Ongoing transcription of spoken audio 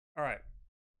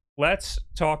let's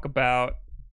talk about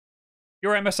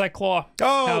your MSI Claw.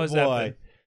 Oh, How has boy.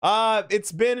 that been?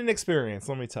 It's been an experience,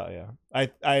 let me tell you.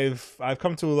 I've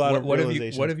come to a lot of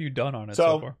realizations. What have you done on it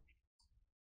so far?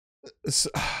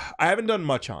 I haven't done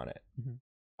much on it.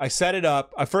 I set it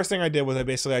up. First thing I did was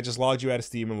I just logged you out of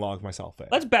Steam and logged myself in.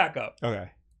 Let's back up.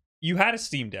 Okay. You had a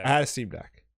Steam Deck. I had a Steam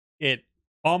Deck. It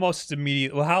almost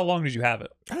immediately. Well, how long did you have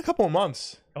it? I had a couple of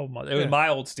months. Oh, it was my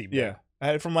old Steam Deck. Yeah. I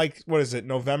had it from like, what is it,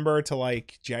 November to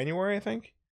like January, I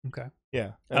think. Okay.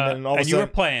 Yeah. And then all of a and you sudden,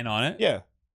 were playing on it. Yeah.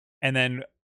 And then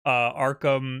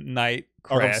Arkham Knight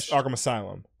crashed. Arkham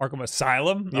Asylum. Arkham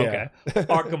Asylum? Yeah. Okay.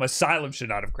 Arkham Asylum should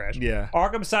not have crashed. Yeah.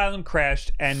 Arkham Asylum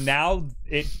crashed, and now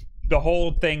the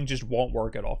whole thing just won't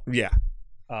work at all. Yeah.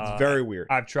 It's very weird.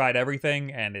 I've tried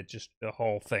everything, and the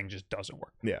whole thing just doesn't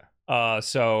work. Yeah.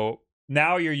 So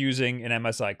now you're using an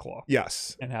MSI Claw.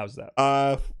 Yes. And how's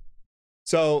that?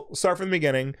 So start from the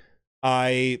beginning.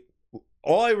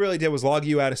 All I really did was log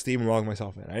you out of Steam and log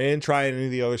myself in. I didn't try any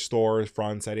of the other stores,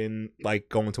 fronts. I didn't like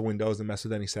go into Windows and mess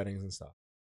with any settings and stuff.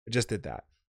 I just did that.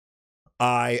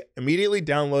 I immediately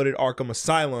downloaded Arkham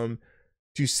Asylum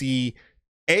to see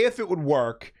A, if it would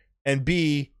work, and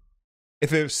B,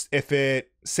 if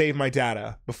it saved my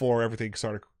data before everything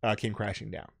came crashing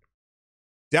down.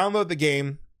 Download the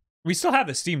game. We still have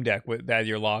the Steam Deck that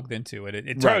you're logged into.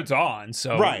 It turns on,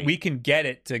 so we can get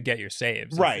it to get your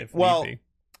saves. Right. If well, need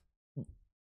be.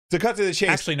 To cut to the chase.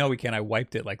 Actually, no, we can't. I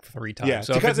wiped it like 3 times. Yeah.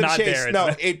 So to if cut it's to the not chase, there,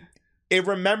 no, it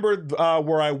remembered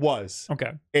where I was.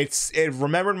 Okay. It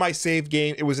remembered my save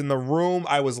game. It was in the room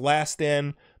I was last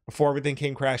in before everything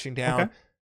came crashing down. Okay.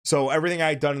 So everything I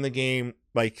had done in the game,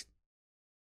 like,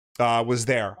 was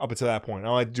there up until that point.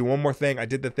 I had to do one more thing. I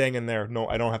did the thing in there. No,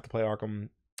 I don't have to play Arkham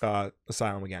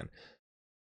Asylum again.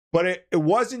 But it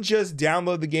wasn't just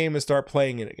download the game and start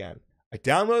playing it again. I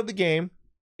downloaded the game.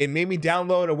 It made me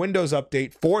download a Windows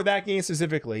update for that game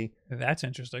specifically. That's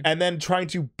interesting. And then trying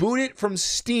to boot it from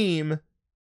Steam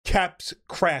kept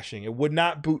crashing. It would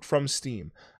not boot from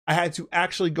Steam. I had to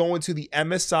actually go into the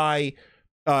MSI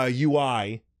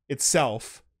UI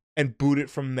itself and boot it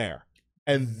from there.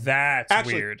 And that's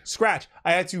weird. Scratch.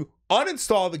 I had to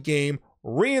uninstall the game,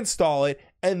 reinstall it,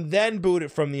 and then boot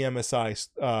it from the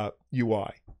MSI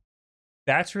UI.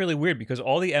 That's really weird because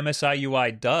all the MSI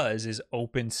UI does is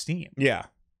open Steam. Yeah.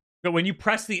 But when you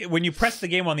press the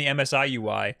game on the MSI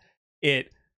UI,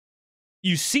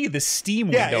 you see the Steam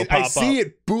window pop up. I see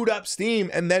it boot up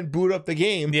Steam and then boot up the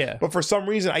game. Yeah. But for some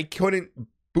reason, I couldn't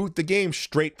boot the game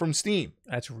straight from Steam.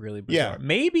 That's really bizarre. Yeah.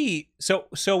 Maybe so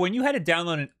when you had to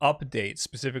download an update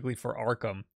specifically for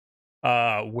Arkham,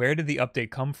 where did the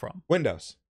update come from?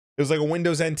 Windows. It was like a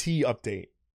Windows NT update.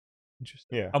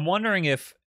 Interesting. Yeah. I'm wondering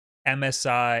if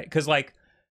MSI, because like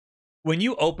when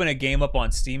you open a game up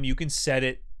on Steam, you can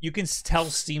tell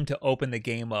Steam to open the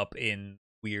game up in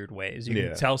weird ways. You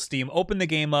can tell Steam, open the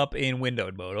game up in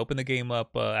windowed mode, open the game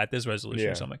up at this resolution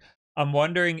or something. I'm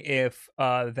wondering if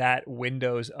that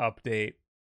Windows update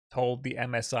told the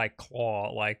MSI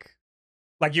Claw, like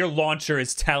your launcher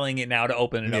is telling it now to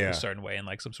open it up a certain way in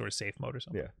like some sort of safe mode or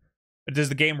something. Yeah. Does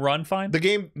the game run fine? The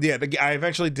game, I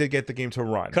eventually did get the game to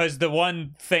run. Because the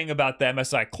one thing about the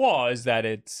MSI Claw is that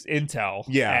it's Intel.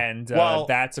 Yeah. And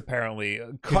that's apparently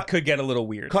could get a little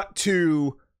weird. Cut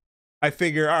to, I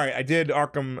figure, all right, I did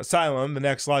Arkham Asylum. The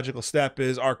next logical step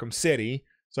is Arkham City.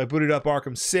 So I booted up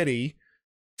Arkham City.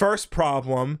 First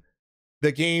problem,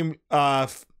 the game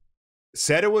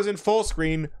said it was in full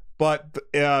screen, but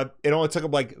it only took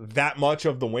up like that much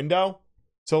of the window.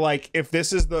 So, like, if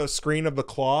this is the screen of the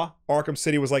Claw, Arkham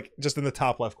City was, like, just in the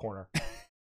top left corner.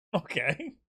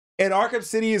 Okay. And Arkham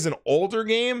City is an older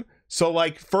game. So,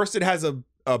 like, first it has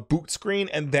a boot screen,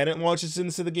 and then it launches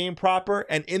into the game proper.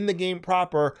 And in the game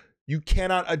proper, you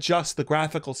cannot adjust the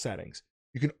graphical settings.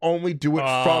 You can only do it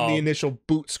from the initial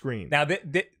boot screen. Now,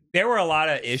 there were a lot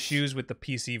of issues with the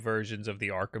PC versions of the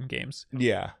Arkham games.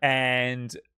 Yeah.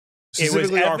 And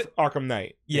specifically Arkham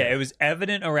Knight. Yeah, it was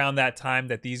evident around that time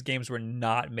that these games were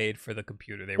not made for the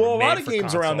computer. They were a made lot of for games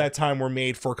console. around that time were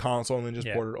made for console and then just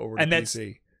ported over to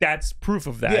PC. That's proof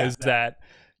of that, is that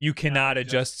you cannot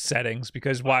adjust settings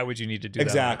because why would you need to do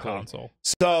that on a console?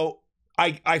 So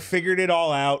I figured it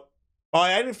all out. Well,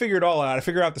 I didn't figure it all out. I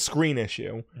figured out the screen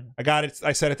issue. I got it.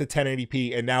 I set it to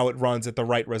 1080p, and now it runs at the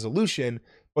right resolution,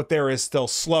 but there is still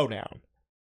slowdown.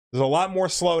 There's a lot more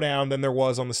slowdown than there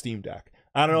was on the Steam Deck.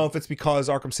 I don't know if it's because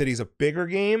Arkham City is a bigger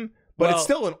game, but it's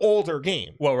still an older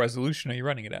game. What resolution are you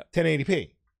running it at?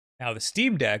 1080p. Now, the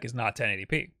Steam Deck is not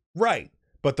 1080p. Right,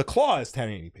 but the Claw is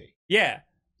 1080p. Yeah,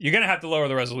 you're going to have to lower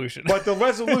the resolution. But the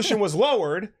resolution was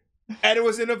lowered, and it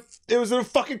was in a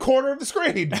fucking corner of the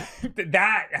screen.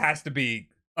 That has to be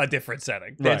a different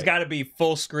setting. Right. It's got to be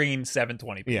full screen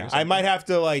 720p. Yeah, I might have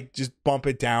to like just bump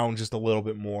it down just a little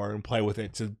bit more and play with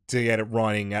it to get it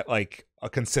running at like a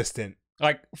consistent.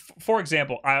 Like for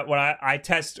example, when I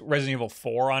test Resident Evil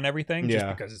 4 on everything, just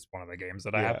because it's one of the games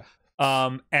that I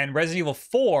have. And Resident Evil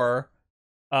 4,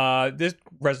 this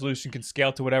resolution can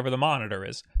scale to whatever the monitor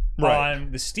is. Right.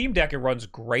 On the Steam Deck, it runs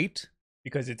great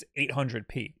because it's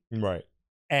 800p. Right.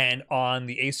 And on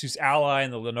the Asus Ally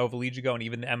and the Lenovo Legion and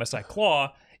even the MSI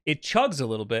Claw, it chugs a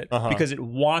little bit because it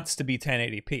wants to be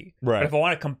 1080p. Right. But if I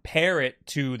want to compare it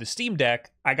to the Steam Deck,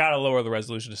 I got to lower the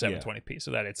resolution to 720p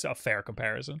so that it's a fair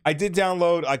comparison. I did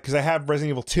download, because I have Resident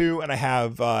Evil 2 and I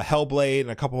have Hellblade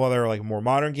and a couple other like more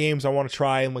modern games I want to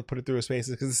try and like put it through its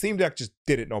paces because the Steam Deck just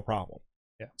did it no problem.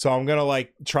 Yeah. So I'm going to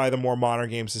like try the more modern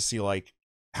games to see like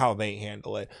how they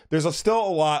handle it. There's still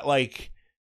a lot like...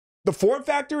 The form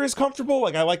factor is comfortable.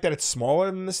 Like I like that it's smaller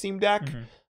than the Steam Deck.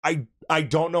 I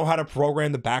don't know how to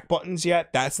program the back buttons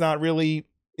yet. That's not really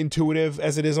intuitive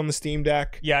as it is on the Steam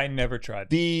Deck. Yeah, I never tried.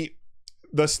 The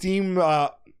Steam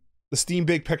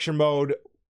Big Picture Mode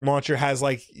launcher has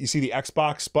like you see the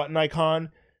Xbox button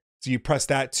icon. So you press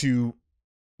that to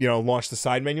launch the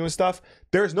side menu and stuff.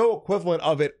 There's no equivalent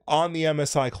of it on the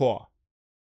MSI Claw.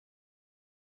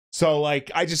 So, like,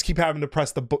 I just keep having to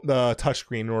press the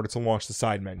touchscreen in order to launch the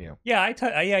side menu. Yeah,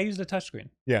 I use the touchscreen.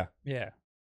 Yeah. Yeah.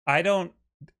 I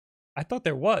thought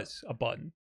there was a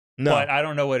button. No. But I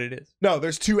don't know what it is. No,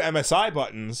 there's two MSI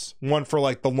buttons. One for,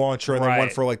 like, the launcher and then one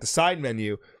for, like, the side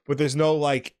menu. But there's no,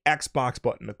 like, Xbox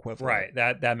button equivalent. Right.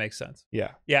 That makes sense.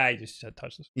 Yeah. Yeah, I just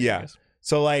touched the screen. Yeah.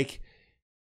 So, like...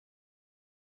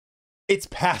 It's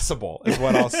passable, is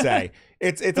what I'll say.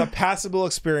 It's a passable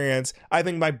experience. I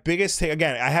think my biggest take,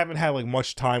 again, I haven't had like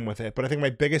much time with it, but I think my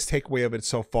biggest takeaway of it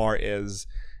so far is,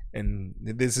 and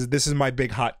this is my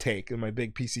big hot take and my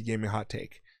big PC gaming hot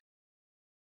take.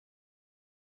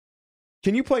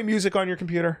 Can you play music on your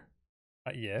computer?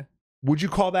 Yeah. Would you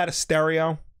call that a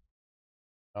stereo?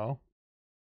 No.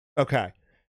 Okay.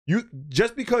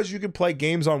 Just because you can play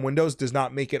games on Windows does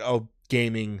not make it a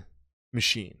gaming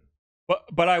machine.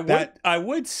 But I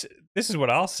would. This is what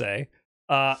I'll say.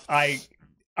 I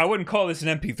wouldn't call this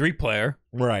an MP3 player,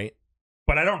 right?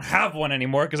 But I don't have one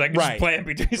anymore because I can just play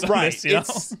MP3s on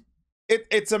this.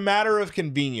 It's a matter of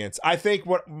convenience. I think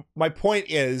what my point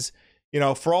is,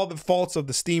 for all the faults of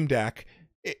the Steam Deck,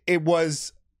 it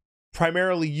was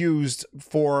primarily used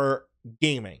for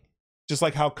gaming, just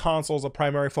like how consoles, a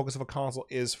primary focus of a console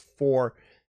is for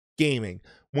gaming.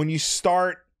 When you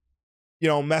start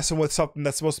messing with something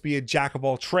that's supposed to be a jack of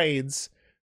all trades,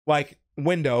 like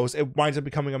Windows, it winds up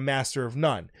becoming a master of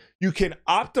none. You can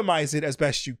optimize it as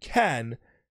best you can,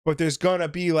 but there's gonna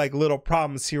be like little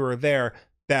problems here or there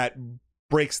that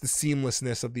breaks the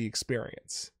seamlessness of the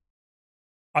experience.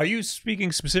 Are you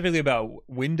speaking specifically about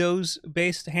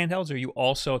Windows-based handhelds, or are you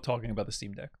also talking about the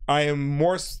Steam Deck? I am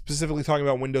more specifically talking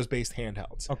about Windows-based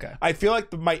handhelds. Okay. I feel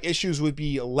like my issues would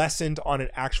be lessened on an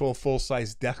actual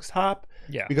full-size desktop.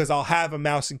 Yeah. Because I'll have a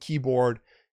mouse and keyboard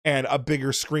and a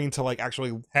bigger screen to like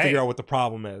actually figure out what the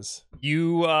problem is.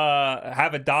 You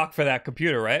have a dock for that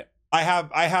computer, right? I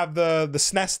have the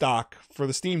SNES dock for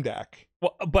the Steam Deck.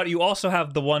 Well, but you also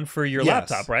have the one for your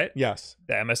laptop, right? Yes.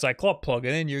 The MSI Claw, plug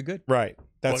it in, you're good. Right.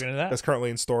 Plug into that. That's currently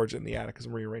in storage in the attic because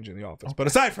I'm rearranging the office. Okay. But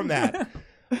aside from that,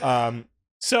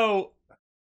 so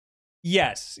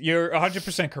yes, you're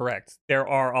 100% correct. There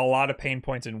are a lot of pain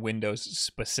points in Windows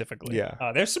specifically.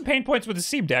 Yeah. There's some pain points with the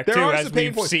Steam Deck there too, are as some pain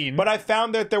we've points, seen. But I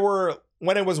found that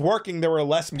when it was working, there were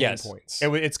less pain points.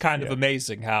 It's kind of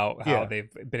amazing how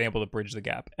they've been able to bridge the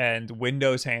gap. And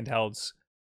Windows handhelds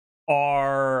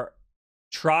are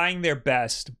trying their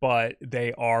best, but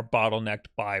they are bottlenecked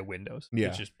by Windows.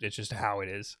 Yeah. It's just how it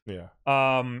is. Yeah.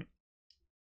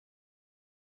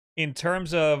 In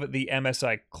terms of the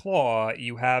MSI Claw,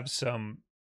 you have some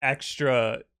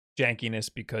extra jankiness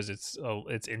because it's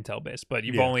Intel based, but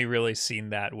you've only really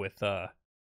seen that with the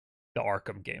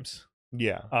Arkham games.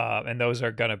 Yeah. And those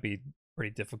are gonna be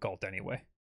pretty difficult anyway.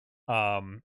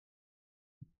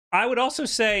 I would also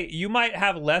say you might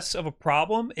have less of a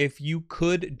problem if you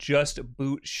could just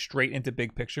boot straight into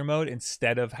big picture mode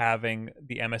instead of having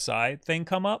the MSI thing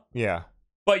come up. Yeah.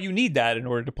 But you need that in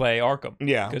order to play Arkham.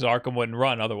 Yeah. Because Arkham wouldn't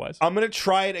run otherwise. I'm going to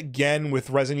try it again with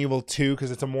Resident Evil 2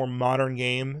 because it's a more modern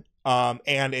game.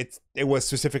 And it was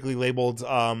specifically labeled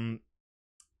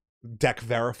deck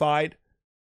verified.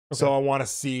 Okay. So I want to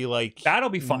see like... That'll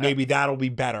be fun. Maybe that'll be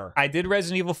better. I did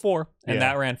Resident Evil 4 and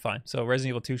that ran fine. So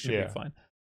Resident Evil 2 should be fine.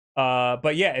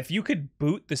 But yeah, if you could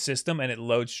boot the system and it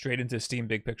loads straight into Steam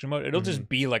Big Picture mode, it'll just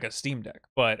be like a Steam Deck.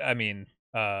 But I mean,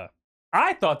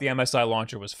 I thought the MSI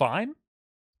launcher was fine.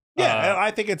 Yeah,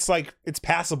 I think it's like it's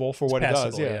passable for what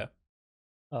passable, it does.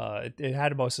 Yeah. It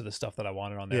had most of the stuff that I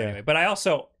wanted on there anyway. But I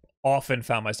also often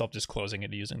found myself just closing it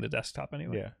and using the desktop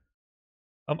anyway. Yeah.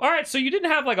 All right, so you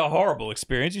didn't have like a horrible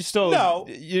experience. You still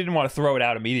you didn't want to throw it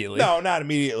out immediately. No, not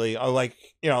immediately. Like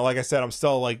I said, I'm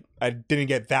still like I didn't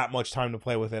get that much time to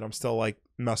play with it. I'm still like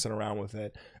messing around with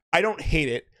it. I don't hate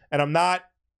it, and I'm not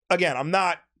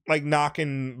like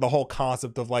knocking the whole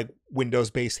concept of like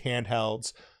Windows-based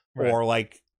handhelds or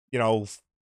like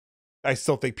I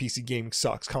still think PC gaming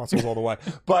sucks, consoles all the way.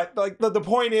 But like the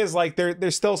point is like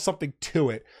there's still something to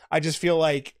it. I just feel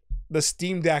like the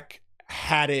Steam Deck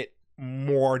had it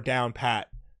more down pat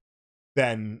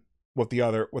than what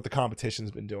the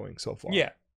competition's been doing so far. Yeah,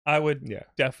 I would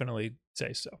definitely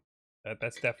say so.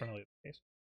 That's definitely